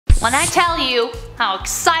When I tell you how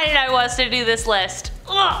excited I was to do this list,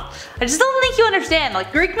 I just don't think you understand.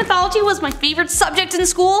 Like, Greek mythology was my favorite subject in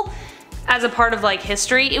school as a part of like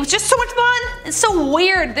history. It was just so much fun. It's so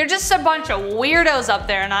weird. They're just a bunch of weirdos up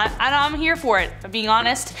there, and I'm here for it, if I'm being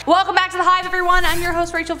honest. Welcome back to the Hive, everyone. I'm your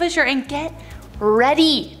host, Raechel Fisher, and get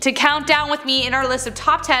ready to count down with me in our list of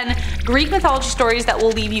top 10 Greek mythology stories that will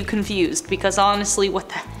leave you confused, because honestly, what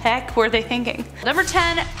the heck were they thinking? Number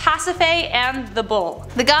 10, Pasiphae and the Bull.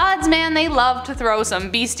 The gods, man, they love to throw some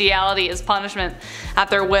bestiality as punishment at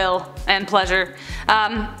their will and pleasure.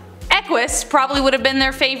 Equus probably would have been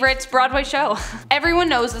their favorite Broadway show. Everyone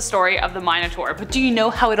knows the story of the Minotaur, but do you know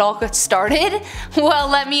how it all got started? Well,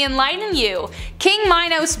 let me enlighten you. King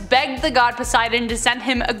Minos begged the god Poseidon to send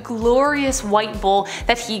him a glorious white bull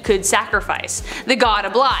that he could sacrifice. The god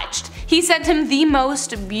obliged. He sent him the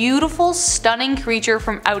most beautiful, stunning creature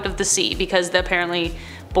from out of the sea, because apparently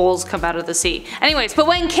bulls come out of the sea. Anyways, but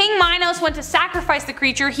when King Minos went to sacrifice the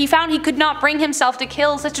creature, he found he could not bring himself to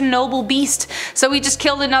kill such a noble beast, so he just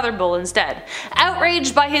killed another bull instead.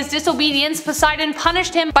 Outraged by his disobedience, Poseidon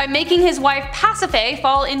punished him by making his wife Pasiphae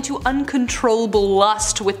fall into uncontrollable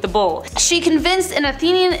lust with the bull. She convinced an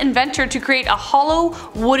Athenian inventor to create a hollow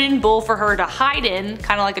wooden bull for her to hide in,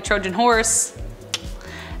 kind of like a Trojan horse,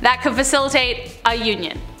 that could facilitate a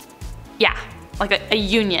union. Yeah. Like a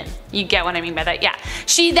union. You get what I mean by that, yeah.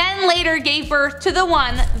 She then later gave birth to the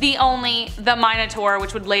one, the only, the Minotaur,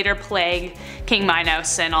 which would later plague King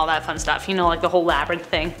Minos and all that fun stuff. You know, like the whole labyrinth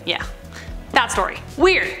thing. Yeah. That story.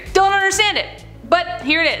 Weird. Don't understand it. But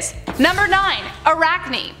here it is. Number 9,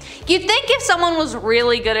 Arachne. You'd think if someone was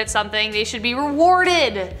really good at something, they should be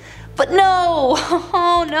rewarded. But no,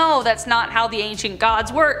 oh no, that's not how the ancient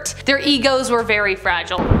gods worked. Their egos were very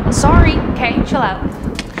fragile. Sorry, okay, chill out.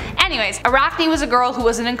 Anyways, Arachne was a girl who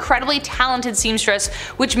was an incredibly talented seamstress,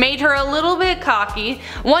 which made her a little bit cocky.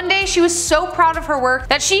 One day she was so proud of her work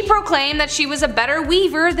that she proclaimed that she was a better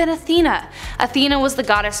weaver than Athena. Athena was the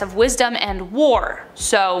goddess of wisdom and war,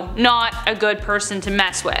 so not a good person to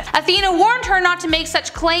mess with. Athena warned her not to make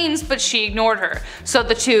such claims, but she ignored her, so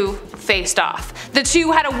the two faced off. The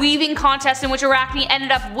two had a weaving contest in which Arachne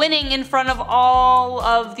ended up winning in front of all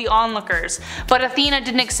of the onlookers, but Athena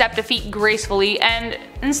didn't accept defeat gracefully, and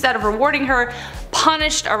instead of rewarding her,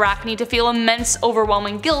 punished Arachne to feel immense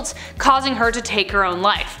overwhelming guilt, causing her to take her own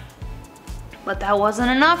life. But that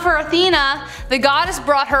wasn't enough for Athena. The goddess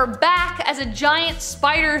brought her back as a giant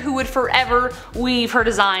spider who would forever weave her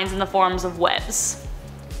designs in the forms of webs.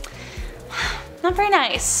 Not very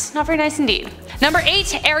nice. Not very nice indeed. Number 8,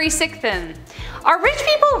 Erysichthon. Are rich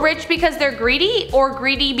people rich because they're greedy, or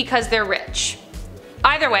greedy because they're rich?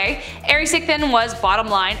 Either way, Erysichthon was, bottom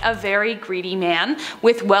line, a very greedy man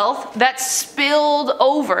with wealth that spilled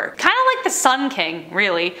over. Kind of like the Sun King,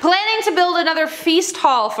 really. Planning to build another feast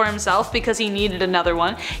hall for himself because he needed another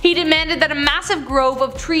one, he demanded that a massive grove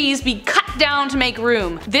of trees be cut down to make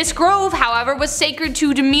room. This grove, however, was sacred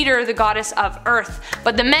to Demeter, the goddess of earth,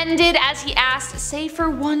 but the men did as he asked, save for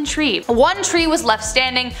one tree. One tree was left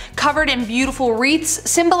standing, covered in beautiful wreaths,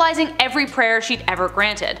 symbolizing every prayer she'd ever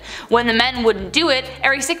granted. When the men wouldn't do it,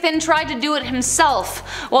 Erysichthon tried to do it himself.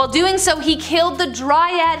 While doing so, he killed the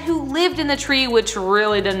dryad who lived in the tree, which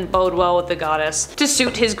really didn't bode well with the goddess. To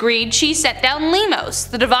suit his greed, she set down Lemos,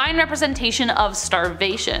 the divine representation of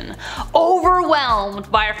starvation. Overwhelmed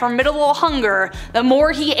by a formidable hunger, the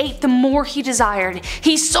more he ate, the more he desired.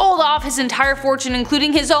 He sold off his entire fortune,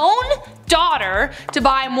 including his own daughter, to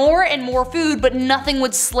buy more and more food, but nothing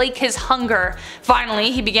would slake his hunger. Finally,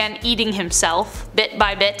 he began eating himself, bit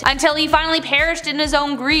by bit, until he finally perished in his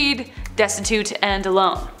own greed, destitute and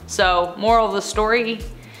alone. So, moral of the story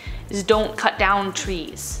is don't cut down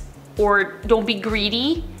trees. Or don't be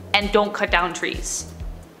greedy and don't cut down trees.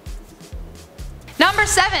 Number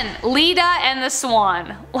 7, Leda and the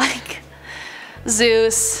Swan. Like,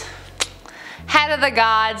 Zeus, head of the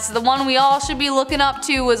gods, the one we all should be looking up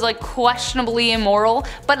to, was like questionably immoral,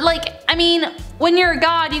 but like, I mean, when you're a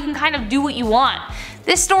god you can kind of do what you want.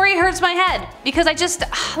 This story hurts my head, because I just,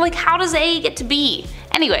 like, how does A get to B?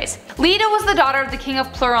 Anyways, Leda was the daughter of the king of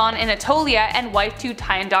Pleuron in Aetolia and wife to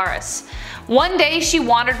Tyndaris. One day she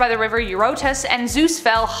wandered by the river Eurotas, and Zeus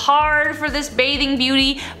fell hard for this bathing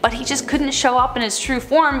beauty, but he just couldn't show up in his true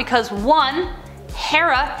form because 1,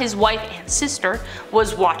 Hera, his wife and sister,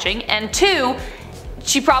 was watching, and 2,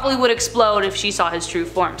 she probably would explode if she saw his true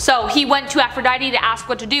form. So he went to Aphrodite to ask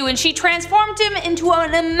what to do, and she transformed him into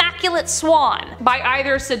an immaculate swan. By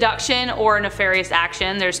either seduction or nefarious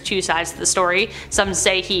action, there's two sides to the story. Some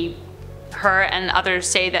say her and others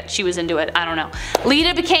say that she was into it, I don't know.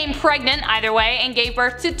 Leda became pregnant either way and gave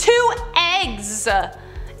birth to 2 eggs.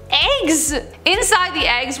 eggs! Inside the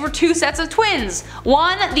eggs were two sets of twins.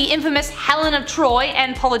 One, the infamous Helen of Troy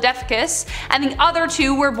and Polydaphus, and the other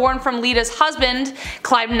two were born from Leda's husband,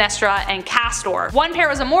 Clytemnestra and Castor. One pair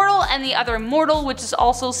was immortal and the other immortal, which is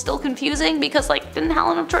also still confusing because, like, didn't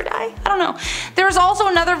Helen of Troy die? I don't know. There was also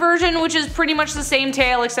another version which is pretty much the same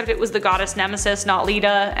tale, except it was the goddess Nemesis, not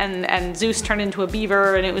Leda, and Zeus turned into a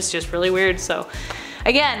beaver, and it was just really weird. So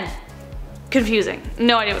again, confusing.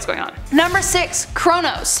 No idea what's going on. Number 6,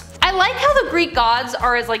 Cronos. I like how the Greek gods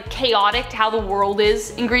are as like chaotic how the world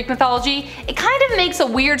is in Greek mythology. It kind of makes a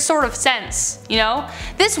weird sort of sense, you know?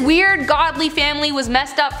 This weird godly family was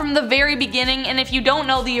messed up from the very beginning, and if you don't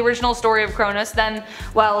know the original story of Cronos, then,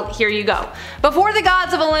 well, here you go. Before the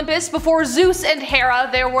gods of Olympus, before Zeus and Hera,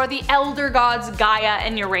 there were the elder gods Gaia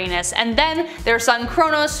and Uranus, and then their son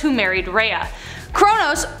Cronos, who married Rhea.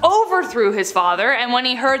 Cronos overthrew his father, and when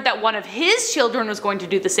he heard that one of his children was going to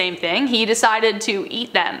do the same thing, he decided to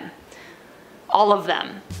eat them. All of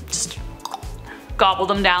them. Just gobbled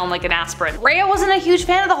them down like an aspirin. Rhea wasn't a huge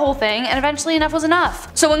fan of the whole thing, and eventually enough was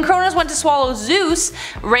enough. So when Cronos went to swallow Zeus,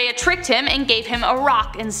 Rhea tricked him and gave him a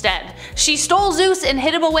rock instead. She stole Zeus and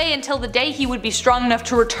hid him away until the day he would be strong enough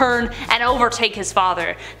to return and overtake his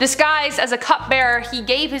father. Disguised as a cupbearer, he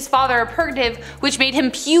gave his father a purgative which made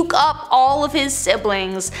him puke up all of his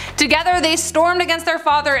siblings. Together they stormed against their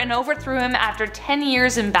father and overthrew him after 10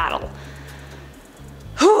 years in battle.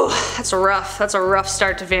 Whew, that's a rough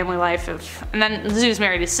start to family life. And then Zeus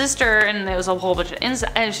married his sister, and there was a whole bunch of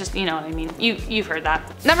incest. It's just, you know what I mean. You've heard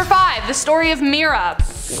that. Number 5, the story of Myrrha.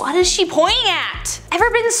 What is she pointing at? Ever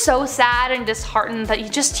been so sad and disheartened that you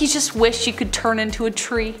just wish you could turn into a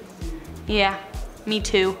tree? Yeah, me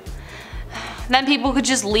too. Then people could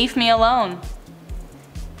just leave me alone.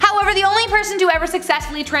 However, the only person to ever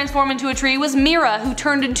successfully transform into a tree was Myrrha, who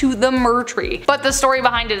turned into the Myrrh tree. But the story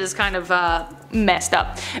behind it is kind of messed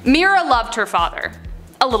up. Myrrha loved her father.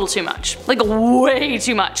 A little too much. Like way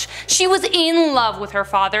too much. She was in love with her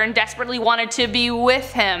father and desperately wanted to be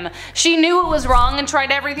with him. She knew it was wrong and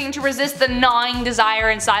tried everything to resist the gnawing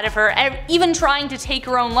desire inside of her, even trying to take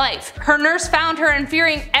her own life. Her nurse found her and,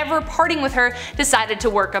 fearing ever parting with her, decided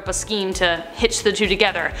to work up a scheme to hitch the two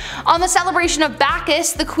together. On the celebration of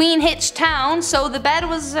Bacchus, the queen hitched town, so the bed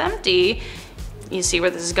was empty. You see where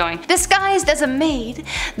this is going. Disguised as a maid,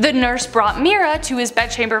 the nurse brought Myrrha to his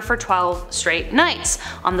bedchamber for 12 straight nights.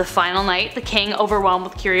 On the final night, the king, overwhelmed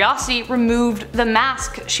with curiosity, removed the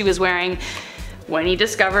mask she was wearing. When he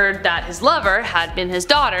discovered that his lover had been his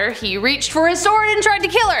daughter, he reached for his sword and tried to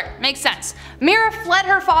kill her. Makes sense. Myrrha fled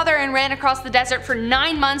her father and ran across the desert for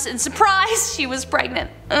 9 months, and surprise, she was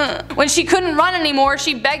pregnant. When she couldn't run anymore,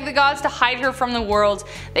 she begged the gods to hide her from the world.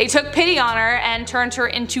 They took pity on her and turned her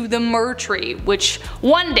into the Myrrh tree, which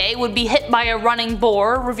one day would be hit by a running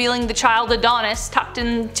boar, revealing the child Adonis tucked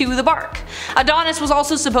into the bark. Adonis was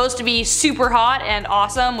also supposed to be super hot and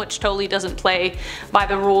awesome, which totally doesn't play by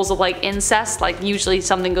the rules of like incest. Like usually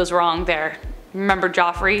something goes wrong there. Remember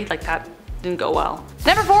Joffrey? Like that didn't go well.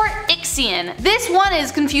 Number 4, Ixion. This one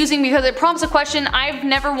is confusing because it prompts a question I've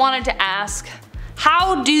never wanted to ask.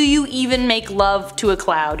 How do you even make love to a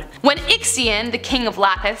cloud? When Ixion, the king of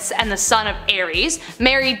Lapiths and the son of Ares,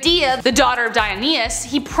 married Dia, the daughter of Dionysus,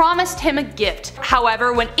 he promised him a gift.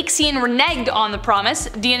 However, when Ixion reneged on the promise,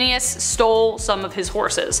 Dionysus stole some of his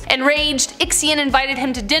horses. Enraged, Ixion invited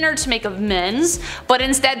him to dinner to make amends, but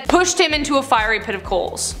instead pushed him into a fiery pit of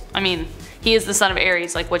coals. I mean, he is the son of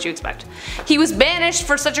Ares, like what you expect. He was banished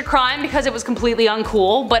for such a crime because it was completely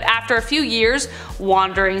uncool, but after a few years,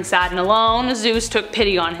 wandering sad and alone, Zeus took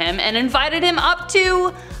pity on him and invited him up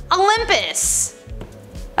to Olympus.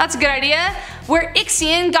 That's a good idea, where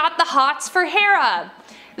Ixion got the hots for Hera.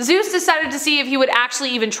 Zeus decided to see if he would actually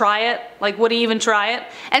even try it, like would he even try it?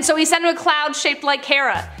 And so he sent him a cloud shaped like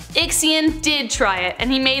Hera. Ixion did try it,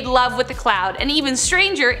 and he made love with the cloud, and even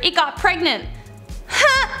stranger, it got pregnant.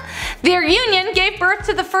 Their union gave birth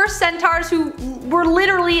to the first centaurs, who were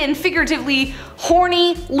literally and figuratively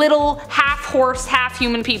horny little half-horse,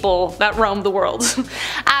 half-human people that roamed the world.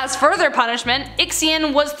 As further punishment,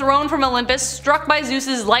 Ixion was thrown from Olympus, struck by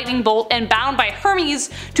Zeus's lightning bolt, and bound by Hermes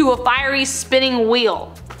to a fiery spinning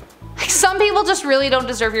wheel. Some people just really don't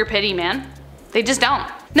deserve your pity, man. They just don't.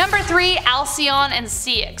 Number 3, Alcyone and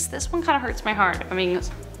Ceyx. This one kind of hurts my heart, I mean,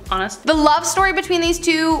 honest. The love story between these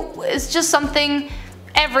two is just something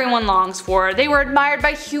everyone longs for. They were admired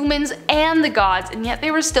by humans and the gods, and yet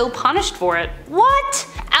they were still punished for it. What?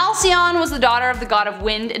 Alcyone was the daughter of the god of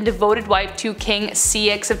wind and devoted wife to King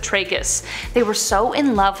Ceyx of Trachis. They were so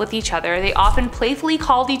in love with each other, they often playfully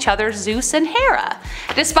called each other Zeus and Hera.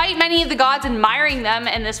 Despite many of the gods admiring them,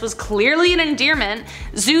 and this was clearly an endearment,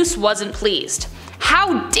 Zeus wasn't pleased.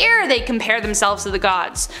 How dare they compare themselves to the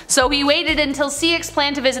gods? So he waited until Ceyx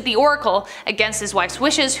planned to visit the oracle, against his wife's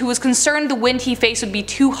wishes, who was concerned the wind he faced would be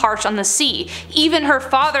too harsh on the sea. Even her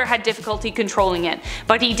father had difficulty controlling it.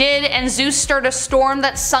 But he did, and Zeus stirred a storm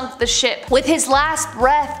that sunk the ship. With his last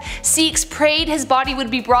breath, Ceyx prayed his body would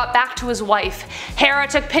be brought back to his wife. Hera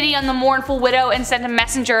took pity on the mournful widow and sent a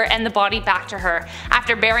messenger and the body back to her.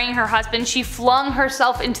 After burying her husband, she flung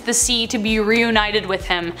herself into the sea to be reunited with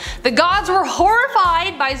him. The gods were horrified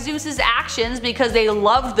by Zeus's actions because they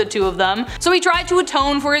loved the two of them, so he tried to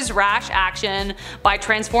atone for his rash action by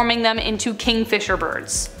transforming them into kingfisher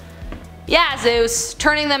birds. Yeah, Zeus,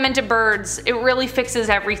 turning them into birds, it really fixes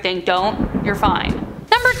everything, don't? You're fine.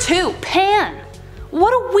 Number 2, Pan.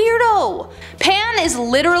 What a weirdo! Pan is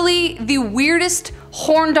literally the weirdest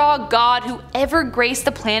horn dog god who ever graced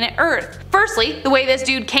the planet Earth. Firstly, the way this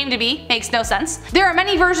dude came to be makes no sense. There are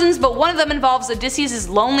many versions, but one of them involves Odysseus'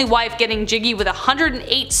 lonely wife getting jiggy with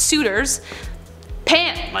 108 suitors.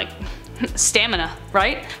 Pan, like, stamina,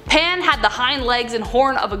 right? Pan had the hind legs and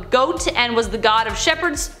horn of a goat and was the god of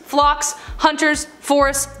shepherds, flocks, hunters,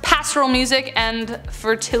 forests, pastoral music, and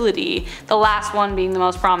fertility, the last one being the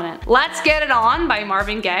most prominent. Let's Get It On by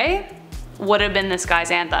Marvin Gaye would have been this guy's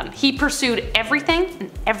anthem. He pursued everything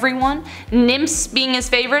and everyone, nymphs being his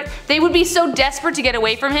favorite. They would be so desperate to get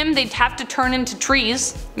away from him they'd have to turn into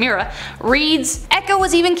trees, Myrrha, reeds. Echo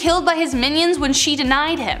was even killed by his minions when she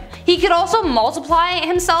denied him. He could also multiply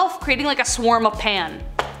himself, creating like a swarm of Pan.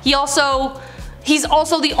 He's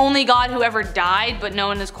also the only god who ever died, but no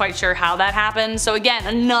one is quite sure how that happened, so again,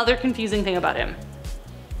 another confusing thing about him.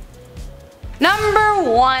 Number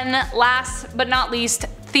 1, last but not least,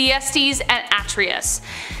 Thyestes and Atreus.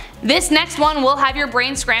 This next one will have your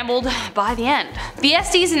brain scrambled by the end.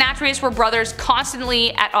 Thyestes and Atreus were brothers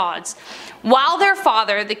constantly at odds. While their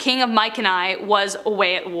father, the king of Mycenae, was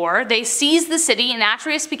away at war, they seized the city and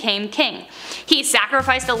Atreus became king. He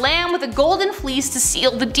sacrificed a lamb with a golden fleece to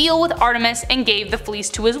seal the deal with Artemis and gave the fleece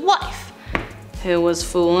to his wife, who was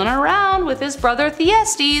fooling around with his brother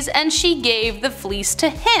Thyestes, and she gave the fleece to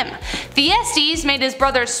him. Thyestes made his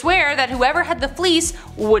brother swear that whoever had the fleece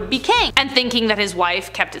would be king, and thinking that his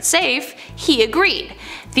wife kept it safe, he agreed.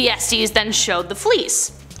 Thyestes then showed the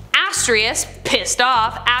fleece. Atreus, pissed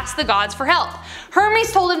off, asked the gods for help.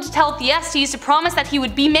 Hermes told him to tell Thyestes to promise that he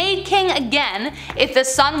would be made king again if the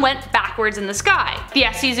sun went backwards in the sky.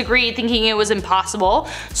 Thyestes agreed, thinking it was impossible,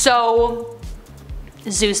 so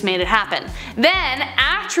Zeus made it happen. Then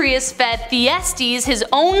Atreus fed Thyestes his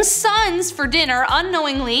own sons for dinner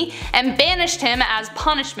unknowingly and banished him as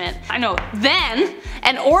punishment. Then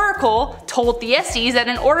an oracle told Thyestes that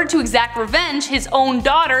in order to exact revenge, his own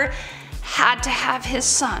daughter had to have his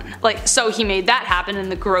son. So he made that happen in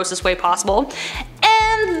the grossest way possible.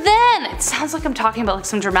 And then, it sounds like I'm talking about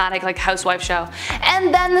some dramatic housewife show.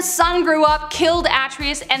 And then the son grew up, killed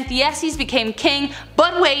Atreus, and Thyestes became king.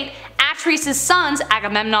 But wait, Atreus' sons,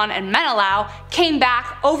 Agamemnon and Menelaus, came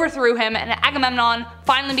back, overthrew him, and Agamemnon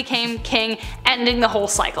finally became king, ending the whole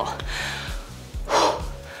cycle.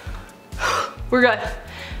 We're good.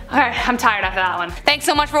 Alright, I'm tired after that one. Thanks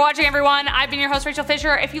so much for watching, everyone. I've been your host, Raechel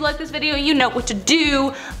Fisher. If you like this video, you know what to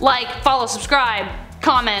do. Like, follow, subscribe,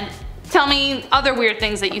 comment, tell me other weird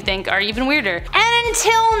things that you think are even weirder. And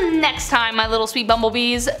until next time, my little sweet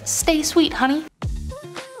bumblebees, stay sweet, honey.